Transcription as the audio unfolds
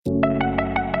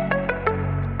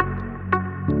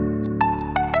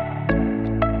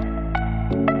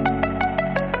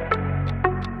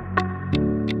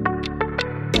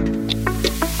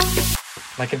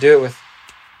I can do it with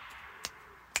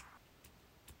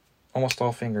almost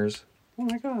all fingers. Oh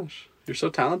my gosh. You're so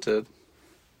talented.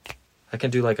 I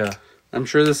can do like a... I'm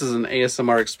sure this is an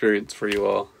ASMR experience for you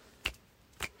all.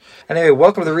 Anyway,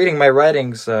 welcome to the Reading My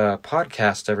Writings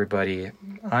podcast, everybody.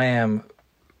 I am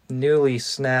newly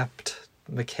snapped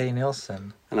McKay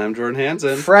Nielsen. And I'm Jordan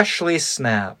Hansen. Freshly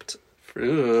snapped.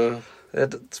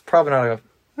 It's probably not a...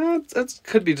 That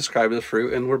could be described as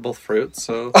fruit, and we're both fruits,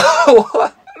 so...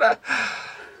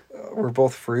 We're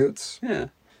both fruits? Yeah.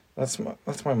 That's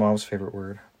my mom's favorite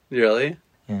word. Really?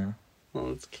 Yeah. Oh,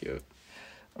 that's cute.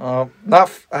 I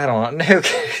don't know.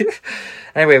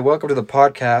 Anyway, welcome to the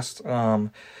podcast.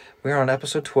 We're on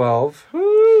episode 12.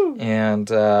 Woo! And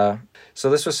so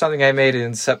this was something I made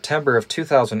in September of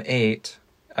 2008.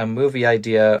 A movie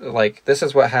idea. Like, this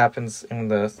is what happens in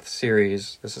the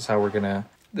series. This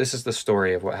is the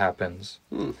story of what happens.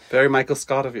 Very Michael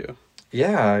Scott of you.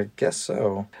 Yeah, I guess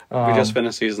so. We just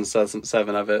finished season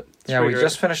 7 of it. Yeah, we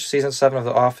just finished season 7 of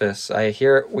The Office.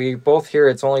 We both hear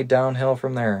it's only downhill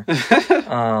from there.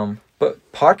 But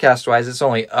podcast-wise, it's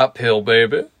only uphill,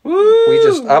 baby. Woo!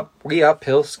 We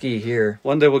uphill ski here.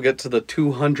 One day we'll get to the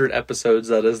 200 episodes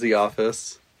that is The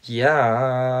Office. Yeah.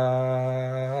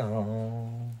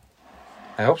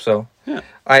 I hope so. Yeah.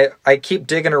 I keep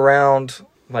digging around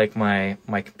like my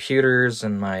computers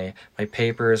and my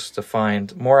papers to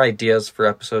find more ideas for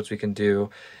episodes we can do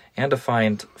and to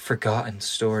find forgotten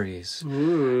stories.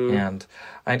 Ooh. And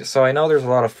I know there's a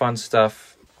lot of fun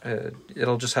stuff.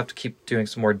 It'll just have to keep doing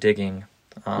some more digging.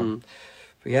 But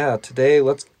yeah, today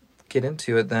let's get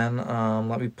into it then.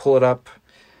 Let me pull it up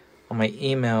on my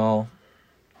email.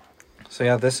 So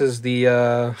yeah, this is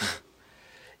the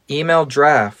email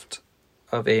draft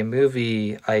of a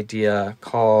movie idea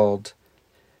called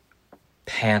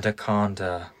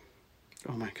Pandaconda.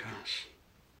 Oh my gosh.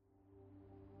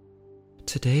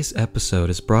 Today's episode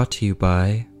is brought to you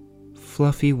by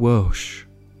Fluffy Wosh.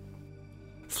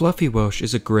 Fluffy Wosh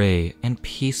is a gray and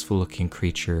peaceful-looking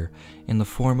creature in the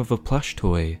form of a plush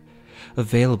toy,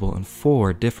 available in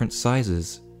 4 different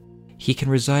sizes. He can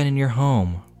reside in your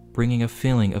home, bringing a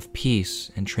feeling of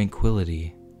peace and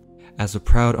tranquility. As a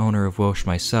proud owner of Wosh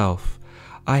myself,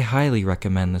 I highly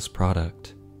recommend this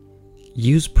product.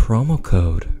 Use promo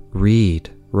code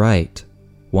READWRITE,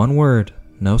 one word,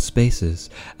 no spaces,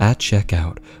 at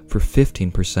checkout for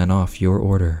 15% off your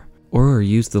order, or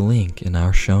use the link in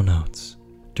our show notes.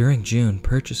 During June,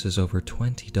 purchases over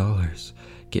 $20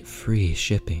 get free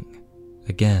shipping.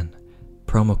 Again,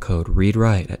 promo code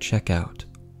READWRITE at checkout,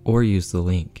 or use the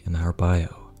link in our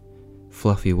bio.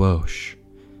 Fluffy Wosh.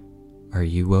 Are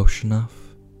you Wosh enough?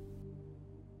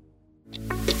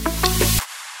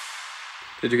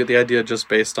 Did you get the idea just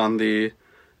based on the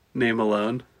name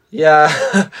alone?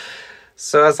 Yeah.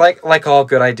 So it's like all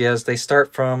good ideas, they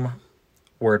start from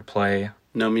wordplay.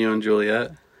 Romeo and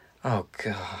Juliet. Oh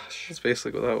gosh. That's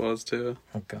basically what that was too.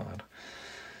 Oh god.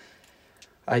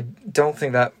 I don't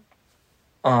think that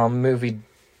movie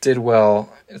did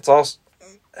well. It's also,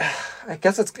 I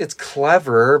guess it's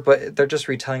clever, but they're just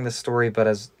retelling the story but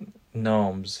as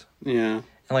gnomes. Yeah.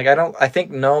 And I think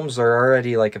gnomes are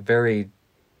already like a very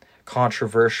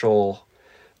controversial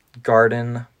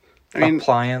garden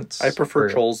appliance. I prefer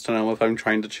Trolls to Gnome if I'm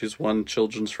trying to choose one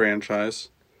children's franchise.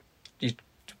 You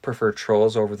prefer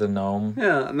Trolls over the gnome?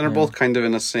 Yeah, and they're both kind of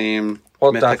in the same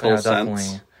mythical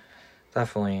sense.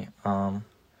 Definitely.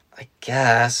 I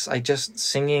guess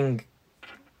singing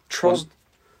Trolls.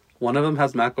 One of them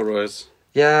has McElroy's.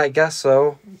 Yeah, I guess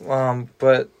so.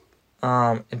 But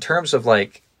in terms of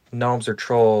like gnomes or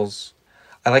trolls,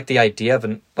 I like the idea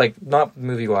of not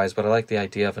movie wise, but I like the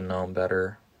idea of a gnome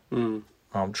better.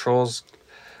 Trolls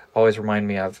always remind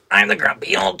me of I'm the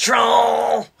grumpy old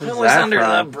troll who was under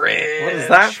the bridge. What is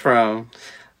that from?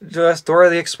 Just Dora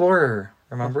the Explorer.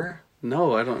 Remember?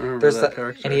 No, I don't remember that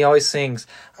character. And he always sings,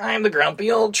 I'm the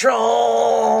grumpy old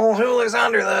troll who lives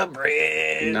under the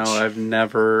bridge. No, I've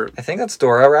never... I think that's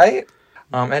Dora, right?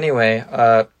 Anyway,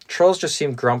 trolls just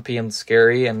seem grumpy and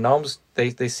scary, and gnomes,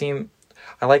 they seem...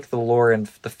 I like the lore and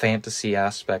the fantasy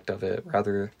aspect of it,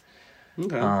 rather...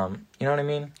 Okay. You know what I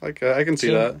mean? I can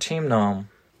see that. Team Gnome.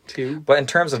 Team? But in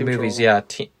terms of Team movies, Troll.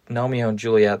 yeah, Romeo and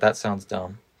Juliet, that sounds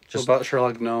dumb. What about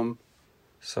Sherlock Gnome?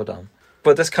 So dumb.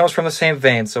 But this comes from the same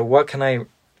vein, so what can I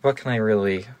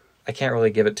really... I can't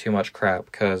really give it too much crap,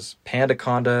 because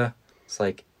Pandaconda, it's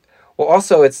like... Well,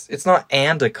 also, it's not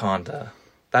Anaconda.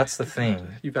 That's the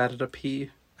thing. You've added a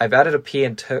P. I've added a P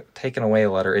and taken away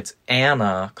a letter. It's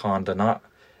Anaconda, not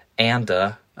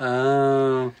Anda.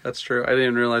 Oh, that's true. I didn't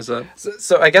even realize that.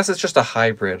 So I guess it's just a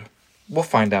hybrid. We'll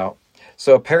find out.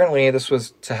 So apparently this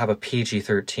was to have a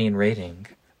PG-13 rating.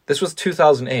 This was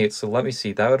 2008, so let me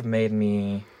see. That would have made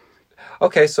me...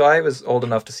 Okay, so I was old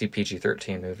enough to see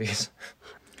PG-13 movies.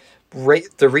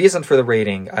 The reason for the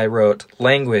rating, I wrote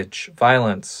language,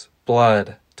 violence,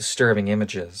 blood, disturbing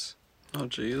images. Oh,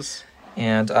 jeez.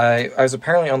 And I was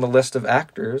apparently on the list of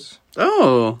actors.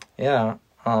 Oh. Yeah.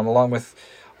 Along with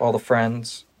all the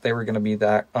friends. They were going to be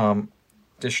that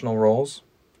additional roles.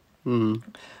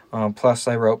 Plus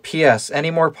I wrote, P.S. Any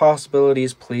more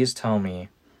possibilities, please tell me.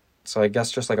 So I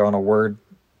guess just like on a word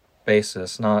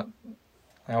basis, not...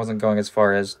 I wasn't going as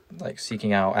far as like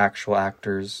seeking out actual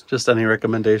actors. Just any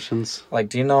recommendations? Like,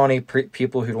 do you know any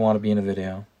people who'd want to be in a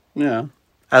video? Yeah.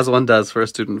 As one does for a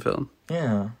student film.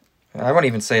 Yeah. I wouldn't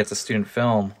even say it's a student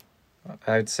film.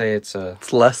 I'd say it's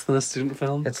less than a student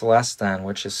film? It's less than,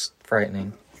 which is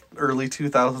frightening. Early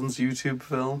 2000s YouTube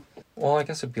film? Well, I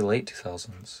guess it'd be late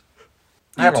 2000s.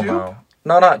 I don't know.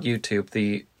 No, not YouTube.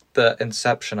 The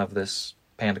inception of this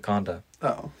Pandaconda.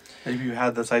 Oh. Maybe you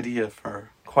had this idea for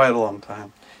quite a long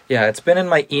time. Yeah, it's been in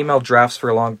my email drafts for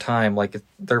a long time. Like,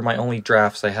 they're my only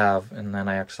drafts I have, and then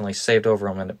I accidentally saved over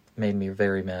them, and it made me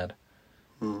very mad.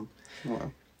 Well.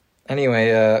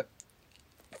 Anyway,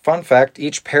 fun fact,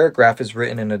 each paragraph is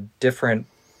written in a different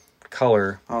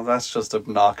color. Oh, that's just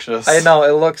obnoxious. I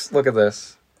know, look at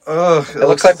this. Ugh. It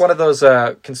looks like one of those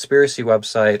conspiracy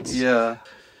websites. Yeah.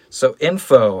 So,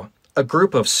 info, a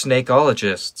group of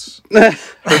snakeologists.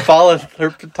 Herpetology?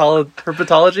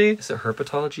 Is it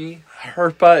herpetology?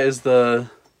 Herpa is the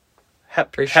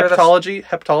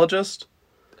heptologist?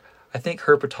 I think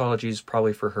herpetology is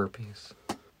probably for herpes.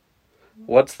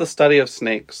 What's the study of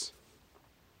snakes?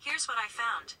 Here's what I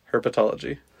found.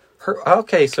 Herpetology.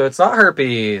 Okay, so it's not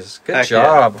herpes. Good Heck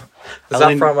job. yeah. Is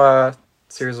that from a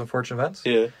series of Unfortunate Events?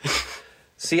 Yeah.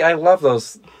 See, I love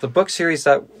those. The book series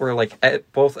that were like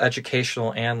both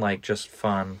educational and like just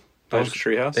fun. Magic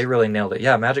Treehouse? They really nailed it.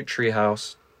 Yeah, Magic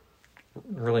Treehouse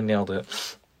really nailed it.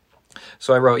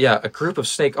 So I wrote, a group of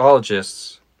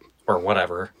snakeologists, or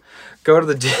whatever, go to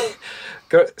the...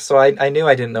 So I knew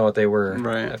I didn't know what they were.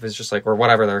 Right. It was just like, or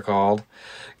whatever they're called.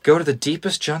 Go to the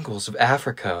deepest jungles of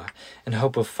Africa in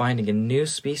hope of finding a new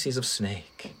species of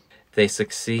snake. They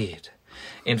succeed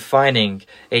in finding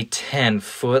a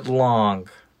 10-foot long...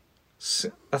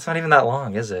 That's not even that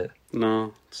long, is it?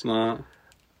 No, it's not.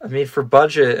 I mean, for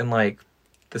budget and, like,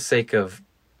 the sake of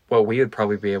what we would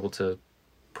probably be able to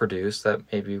produce, that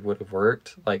maybe would have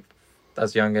worked. Like,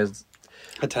 as young as...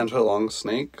 A 10-foot long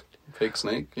snake? Fake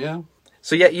snake, yeah.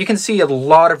 So, yeah, you can see a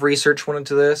lot of research went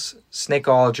into this.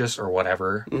 Snakeologist or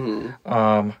whatever.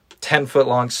 10-foot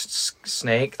long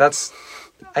snake. That's...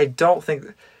 I don't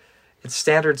think... It's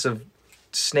standards of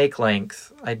snake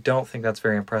length. I don't think that's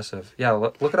very impressive. Yeah,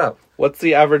 look it up. What's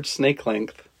the average snake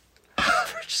length?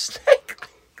 Average snake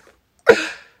The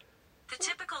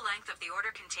typical length of the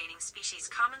order-containing species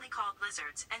commonly called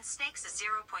lizards and snakes is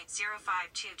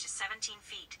 0.052 to 17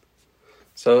 feet.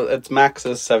 So its max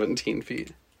is 17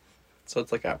 feet. So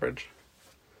it's like average.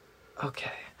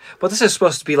 Okay. But this is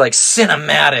supposed to be like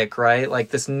cinematic, right? Like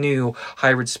this new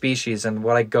hybrid species, and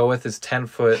what I go with is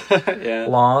 10-foot Yeah.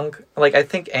 long. Like I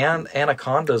think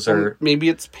anacondas are... Well, maybe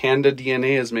its panda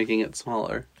DNA is making it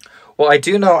smaller. Well, I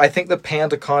do know, I think the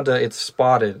pandaconda, it's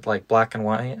spotted, like black and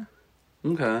white.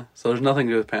 Okay. So there's nothing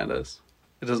to do with pandas.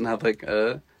 It doesn't have like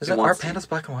a... Are pandas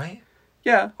black and white?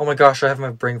 Yeah. Oh my gosh, I have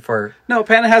my brain fart. No,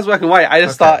 panda has black and white. I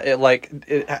just Okay. thought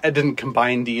it didn't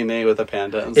combine DNA with a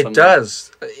panda. In some It way.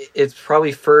 does. It's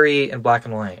probably furry and black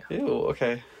and white. Ew,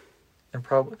 okay. And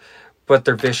probably, but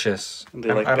they're vicious. And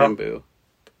they like I don't- bamboo.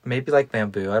 Maybe like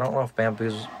bamboo. I don't know if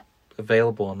bamboo's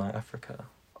available in Africa.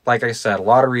 Like I said, a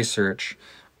lot of research.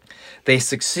 They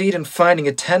succeed in finding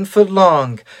a 10-foot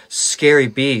long, scary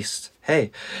beast.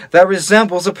 Hey, that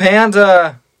resembles a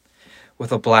panda!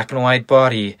 With a black and white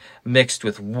body mixed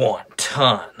with 1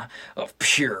 ton of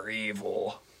pure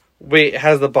evil. Wait, it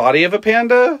has the body of a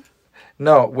panda?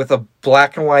 No, with a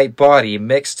black and white body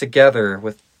mixed together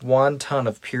with 1 ton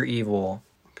of pure evil.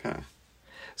 Okay.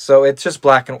 So it's just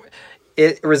black and...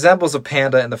 It resembles a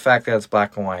panda in the fact that it's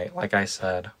black and white, like I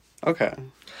said. Okay.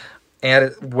 And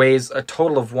it weighs a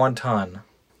total of 1 ton,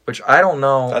 which I don't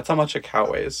know. That's how much a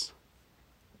cow weighs.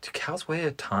 Do cows weigh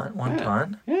a ton? 1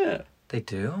 ton? Yeah. They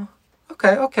do?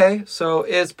 Okay. So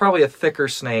it's probably a thicker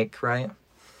snake, right?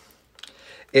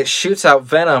 It shoots out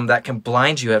venom that can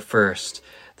blind you at first.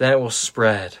 Then it will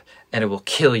spread, and it will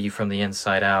kill you from the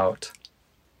inside out.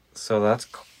 So that's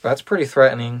pretty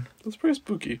threatening. That's pretty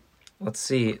spooky. Let's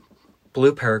see.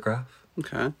 Blue paragraph.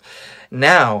 Okay.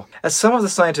 Now, as some of the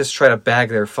scientists try to bag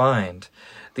their find,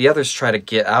 the others try to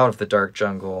get out of the dark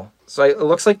jungle. So it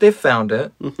looks like they've found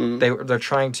it. Mm-hmm. They're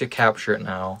trying to capture it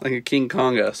now. Like a King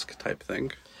Kong-esque type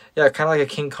thing. Yeah, kind of like a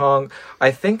King Kong.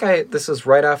 I think this is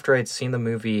right after I'd seen the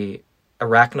movie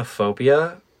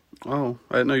Arachnophobia. Oh,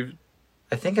 I didn't know you...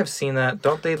 I think I've seen that.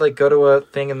 Don't they like go to a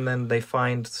thing and then they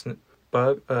find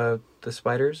the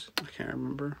spiders? I can't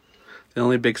remember. The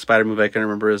only big spider movie I can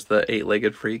remember is the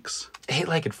Eight-Legged Freaks.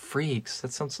 Eight-Legged Freaks.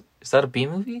 Is that a B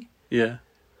movie? Yeah.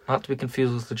 Not to be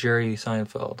confused with the Jerry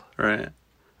Seinfeld. Right.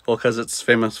 Well, because it's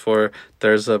famous for,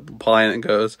 there's a line that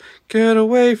goes, "Get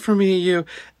away from me, you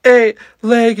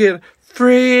eight-legged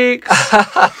freaks."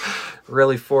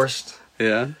 Really forced.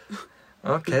 Yeah.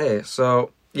 Okay,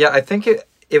 so yeah, I think it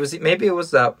was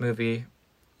that movie.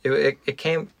 It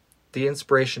came. The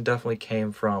inspiration definitely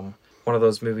came from one of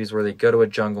those movies where they go to a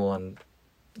jungle and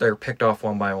they're picked off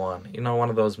one by one. You know,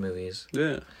 one of those movies.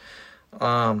 Yeah.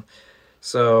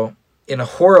 So in a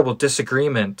horrible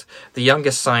disagreement, the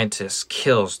youngest scientist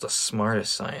kills the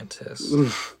smartest scientist.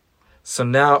 So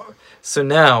now,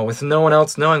 with no one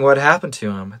else knowing what happened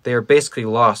to him, they are basically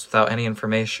lost without any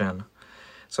information.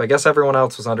 So I guess everyone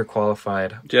else was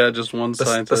underqualified. Yeah, just one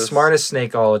scientist. The smartest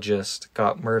snakeologist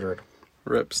got murdered.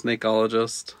 Rip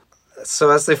snakeologist.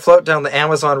 So as they float down the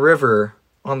Amazon River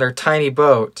on their tiny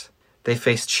boat, they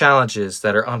face challenges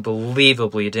that are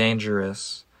unbelievably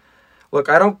dangerous. Look,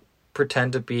 I don't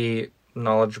pretend to be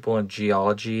knowledgeable in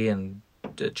geology and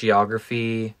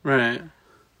geography. Right.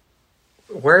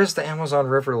 Where is the Amazon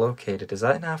River located? Is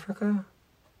that in Africa?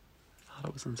 I thought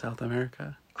it was in South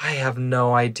America. I have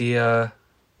no idea.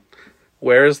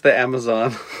 Where is the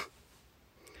Amazon?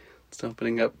 It's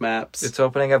opening up maps. It's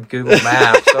opening up Google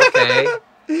Maps. Okay.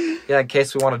 Yeah, in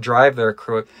case we want to drive there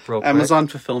real quick. Amazon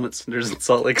Fulfillment Centers in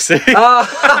Salt Lake City.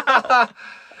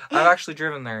 I've actually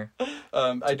driven there.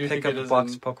 I do Pick think up it a is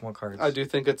box in, of Pokemon cards. I do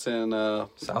think it's in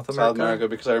South South America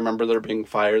because I remember there being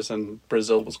fires and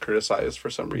Brazil was criticized for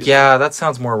some reason. Yeah, that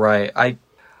sounds more right.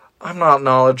 I'm not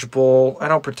knowledgeable. I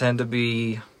don't pretend to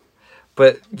be.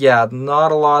 But yeah,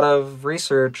 not a lot of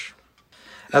research.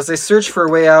 As they search for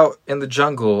a way out in the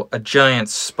jungle, a giant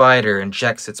spider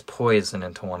injects its poison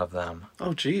into one of them.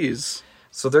 Oh, jeez.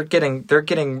 So they're getting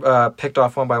picked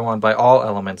off one by all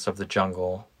elements of the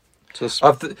jungle.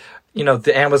 Of the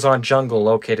Amazon jungle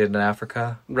located in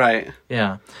Africa. Right.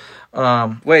 Yeah.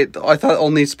 Wait, I thought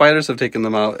only spiders have taken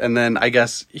them out, and then I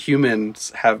guess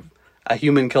humans have... A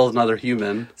human kills another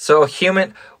human. So a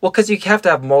human... Well, because you have to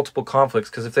have multiple conflicts,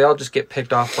 because if they all just get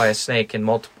picked off by a snake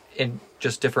in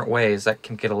just different ways, that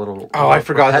can get a little I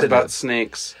forgot repetitive. about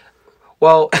snakes.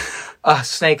 Well, a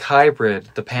snake hybrid,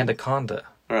 the Pandaconda.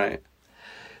 Right.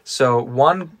 So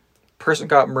one person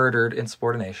got murdered in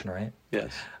subordination, right?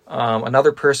 Yes.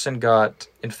 Another person got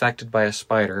infected by a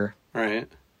spider. Right.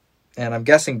 And I'm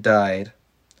guessing died.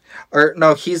 Or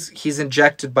no, he's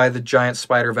injected by the giant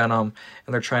spider venom,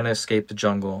 and they're trying to escape the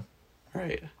jungle.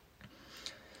 Right.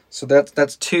 So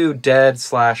that's 2 dead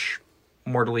 /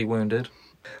 mortally wounded.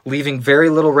 Leaving very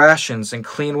little rations and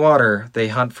clean water, they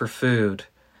hunt for food.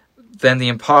 Then the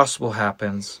impossible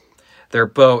happens. Their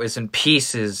boat is in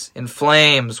pieces, in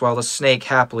flames, while the snake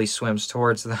happily swims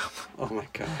towards them. Oh my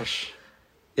gosh.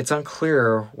 It's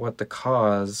unclear what the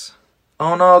cause.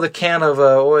 Oh no, the can of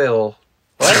oil.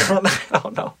 What? I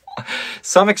don't know.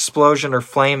 Some explosion or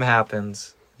flame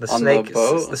happens. The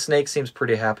snake seems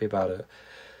pretty happy about it.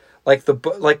 Like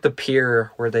the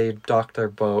pier where they docked their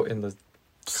boat in the...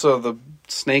 So the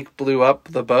snake blew up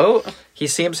the boat? He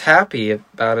seems happy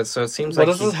about it, so it seems what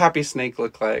does this happy snake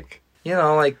look like? You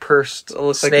know, like pursed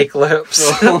snake like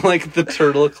lips. Like the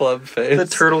turtle club face. The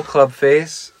turtle club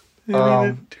face.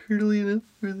 Turtliness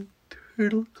for the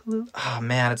turtle club. Oh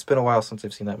man, it's been a while since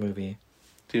I've seen that movie.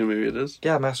 Do you know maybe it is?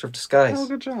 Yeah, Master of Disguise. Oh,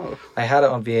 good job. I had it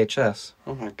on VHS.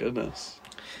 Oh my goodness.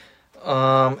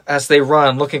 As they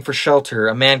run, looking for shelter,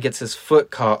 a man gets his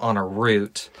foot caught on a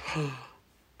root.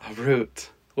 A root?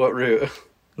 What root?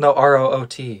 No,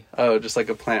 ROOT. Oh, just like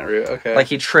a plant root. Okay. Like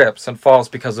he trips and falls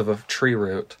because of a tree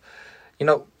root. You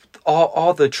know,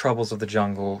 all the troubles of the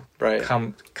jungle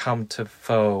come to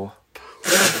foe.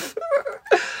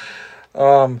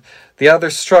 The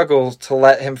others struggle to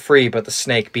let him free, but the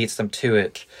snake beats them to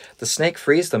it. The snake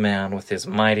frees the man with his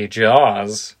mighty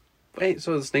jaws. Wait,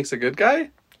 so the snake's a good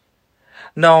guy?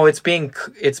 No, it's being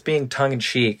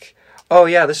tongue-in-cheek. Oh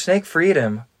yeah, the snake freed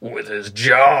him with his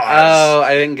jaws. Oh,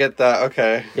 I didn't get that.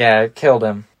 Okay. Yeah, it killed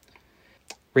him.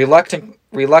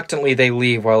 Reluctantly they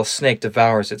leave while the snake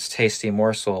devours its tasty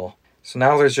morsel. So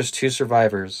now there's just 2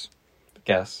 survivors. I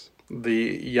guess.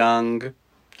 The young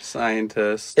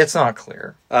scientist. It's not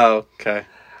clear. Oh, okay.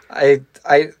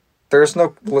 There's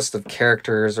no list of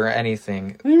characters or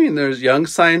anything. What do you mean there's young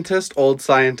scientist, old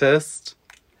scientist?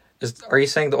 Are you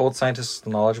saying the old scientist is the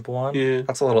knowledgeable one? Yeah.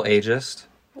 That's a little ageist.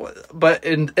 But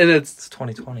it's It's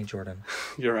 2020, Jordan.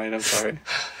 you're right. I'm sorry.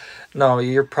 No,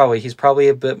 he's probably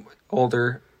a bit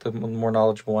older, the more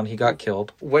knowledgeable one. He got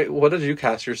killed. Wait, what did you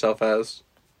cast yourself as?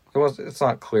 It's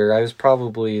not clear. I was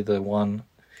probably the one.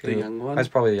 The young one? I was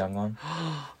probably the young one.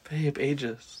 Babe,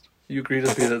 ageist. You agree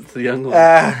to be the young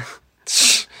one.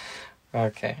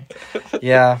 Okay.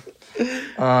 Yeah.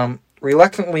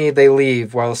 Reluctantly, they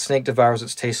leave while the snake devours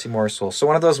its tasty morsel. So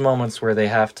one of those moments where they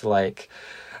have to like,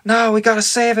 no, we gotta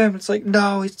save him. It's like,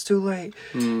 no, it's too late.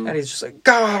 And he's just like,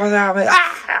 go on without me.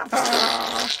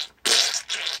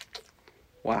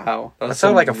 Wow. That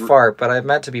sounded like a fart, but I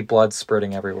meant to be blood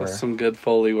spurting everywhere. That's some good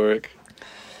Foley work.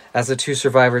 As the two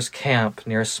survivors camp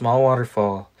near a small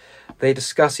waterfall, they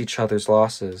discuss each other's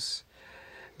losses.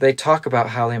 They talk about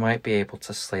how they might be able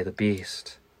to slay the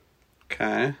beast.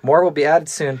 Okay. More will be added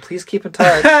soon. Please keep in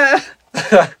touch.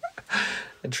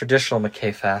 In traditional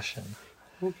McKay fashion.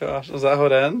 Oh gosh, is that how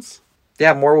it ends?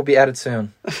 Yeah, more will be added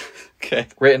soon. Okay.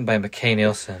 Written by McKay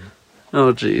Nielsen.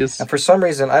 Oh jeez. And for some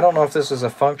reason, I don't know if this was a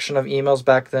function of emails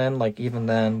back then. Like, even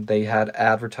then, they had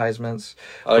advertisements.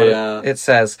 Oh But yeah. It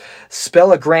says,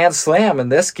 spell a grand slam in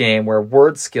this game where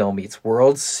word skill meets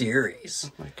World Series.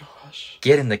 Oh my gosh.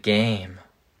 Get in the game.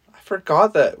 I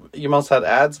forgot that emails had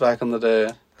ads back in the day.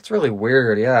 That's really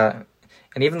weird, yeah.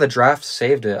 And even the draft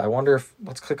saved it. I wonder if...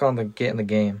 Let's click on the get in the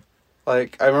game.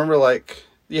 Like, I remember, like,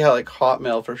 yeah, like,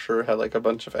 Hotmail for sure had, like, a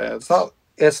bunch of ads.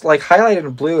 It's like highlighted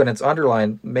in blue and it's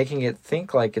underlined, making it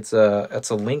think like it's a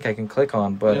link I can click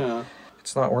on, but Yeah.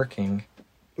 it's not working.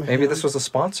 Maybe this was a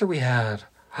sponsor we had.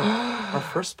 Our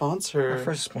first sponsor. Our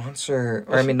first sponsor.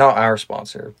 Or, I mean, not our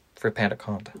sponsor, for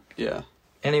Pandaconda. Yeah.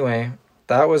 Anyway,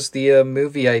 that was the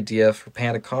movie idea for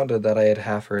Pandaconda that I had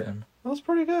half written. That was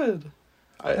pretty good.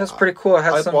 That's pretty cool. It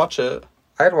has I'd watch it.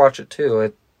 I'd watch it too.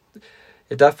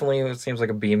 It definitely seems like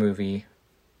a B movie.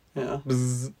 Yeah.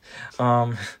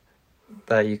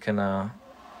 That you can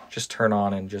just turn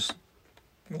on and just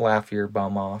laugh your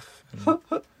bum off. And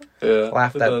Yeah.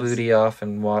 laugh it that does. booty off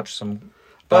and watch some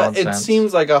But nonsense. it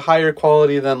seems like a higher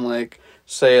quality than, like,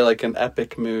 say, like, an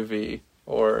epic movie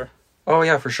or... Oh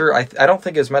yeah, for sure. I don't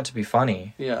think it's meant to be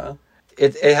funny. Yeah.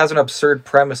 It has an absurd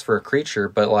premise for a creature,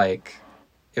 but like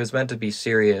it was meant to be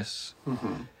serious.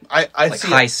 I Like see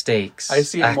high it, stakes. I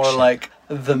see it more action. like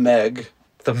The Meg.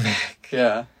 The Meg.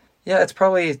 Yeah. Yeah, it's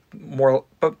probably more,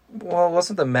 but well,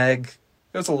 wasn't the Meg?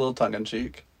 It was a little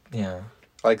tongue-in-cheek. Yeah,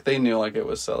 Like, they knew, like, it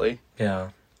was silly. yeah.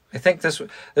 I think this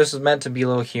is meant to be a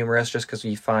little humorous, just because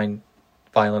we find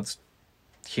violence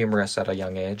humorous at a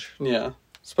young age. Yeah.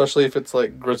 Especially if it's,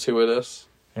 like, gratuitous.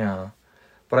 Yeah,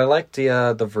 but I like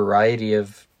the variety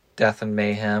of death and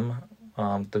mayhem,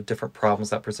 the different problems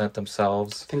that present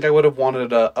themselves. I think I would have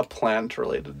wanted a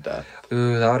plant-related death.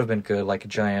 Ooh, that would have been good, like a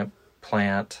giant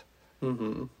plant,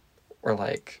 Mm-hmm. or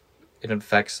like it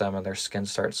infects them and their skin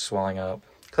starts swelling up.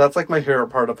 Cause that's, like, my favorite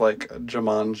part of, like,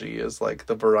 Jumanji is, like,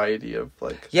 the variety of,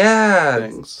 like... Yeah,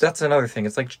 things. that's another thing.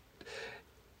 It's like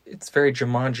it's very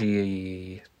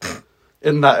Jumanji.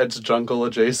 In that it's jungle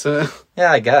adjacent.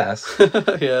 Yeah, I guess.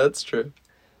 Yeah, that's true.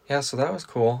 Yeah, so that was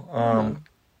cool.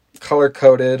 Color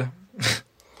coded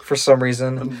for some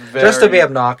reason, just to be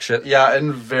obnoxious. Yeah,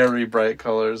 in very bright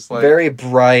colors. Like, Very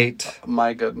bright.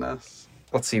 my goodness.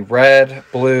 Let's see: red,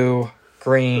 blue,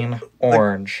 green,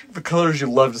 orange. The colors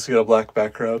you love to see on a black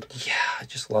background. Yeah, I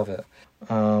just love it.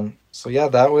 So yeah,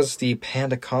 that was the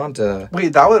Pandaconda,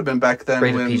 Wait, that would have been back then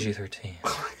rated when... PG-13.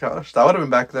 Oh my gosh, that would have been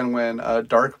back then when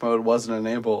dark mode wasn't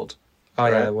enabled. Oh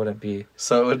yeah, Right. it wouldn't be.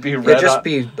 So it would be red. It'd just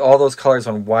be all those colors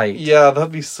on white. Yeah,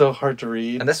 that'd be so hard to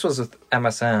read. And this was with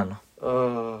MSN.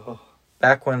 Oh.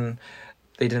 Back when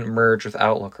they didn't merge with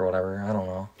Outlook or whatever. I don't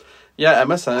know. Yeah,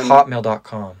 MSN.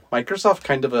 Hotmail.com. Microsoft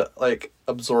kind of like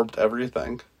absorbed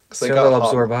everything. 'Cause Soon they'll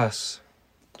absorb us.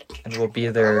 And we'll be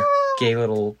their gay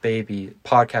little baby,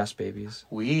 podcast babies.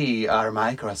 We are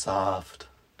Microsoft.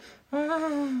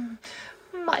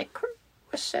 Micro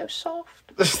was so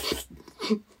soft. It's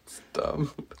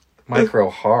dumb. Micro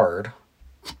hard.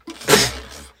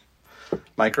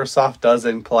 Microsoft does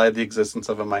imply the existence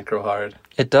of a micro hard.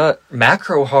 It does.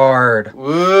 Macro hard.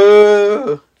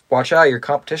 Woo! Watch out, your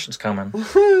competition's coming.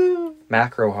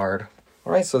 Macro hard.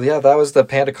 Alright, so yeah, that was the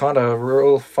Pandaconda. A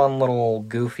real fun little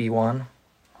goofy one.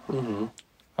 Mm-hmm.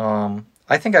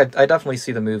 I think I definitely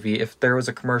see the movie. If there was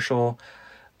a commercial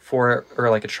for it, or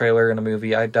like a trailer in a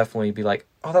movie, I'd definitely be like,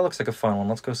 oh, that looks like a fun one.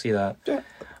 Let's go see that. Yeah.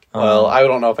 Well, I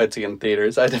don't know if I'd see it in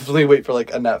theaters. I definitely wait for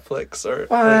like a Netflix or.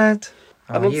 What?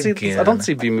 I don't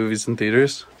see B movies in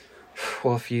theaters.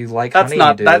 Well, if you like That's Honey,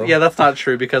 not you do. that. Yeah, that's not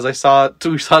true because we saw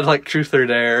like Truth or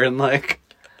Dare and like.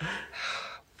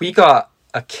 We got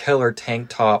a killer tank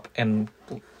top and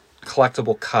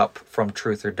collectible cup from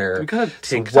Truth or Dare. We got a So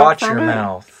tank top watch from your it?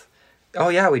 mouth. Oh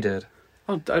yeah, we did.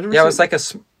 Oh, I never Yeah, it was seen- like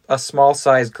a small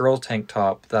size girl tank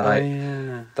top that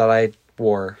yeah. I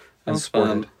wore and That's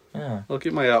sported. fun. Yeah. I'll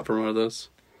keep my eye out for one of those.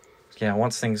 Yeah,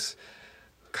 once things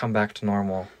come back to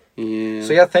normal. Yeah.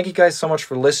 So yeah, thank you guys so much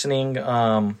for listening.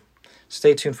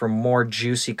 Stay tuned for more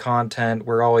juicy content.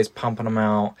 We're always pumping them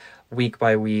out week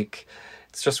by week.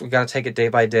 It's just we got to take it day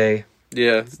by day.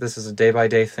 Yeah. This is a day by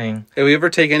day thing. If we ever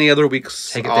take any other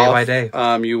weeks Take it day off, by day.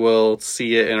 You will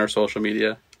see it in our social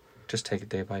media. Just take it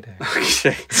day by day.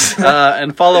 Okay.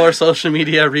 And follow our social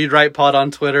media, Read Write Pod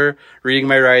on Twitter, Reading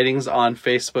My Writings on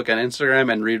Facebook and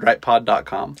Instagram, and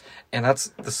readwritepod.com. And that's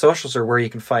the socials are where you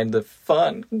can find the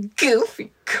fun,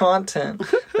 goofy content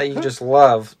that you just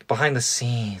love behind the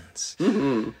scenes.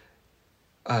 Mm-hmm.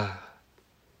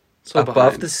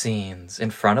 Above the scenes,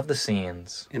 in front of the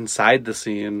scenes, inside the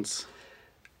scenes.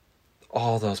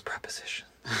 all those prepositions.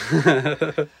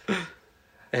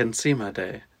 Encima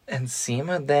Day.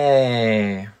 Encima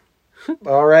Day.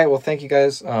 All right, well, thank you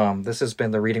guys. This has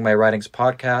been the Reading My Writings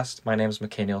podcast. My name is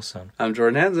McKay Nielsen. I'm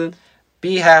Jordan Hansen.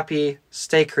 Be happy,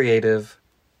 stay creative.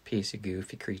 Peace, you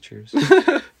goofy creatures.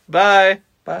 Bye.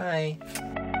 Bye.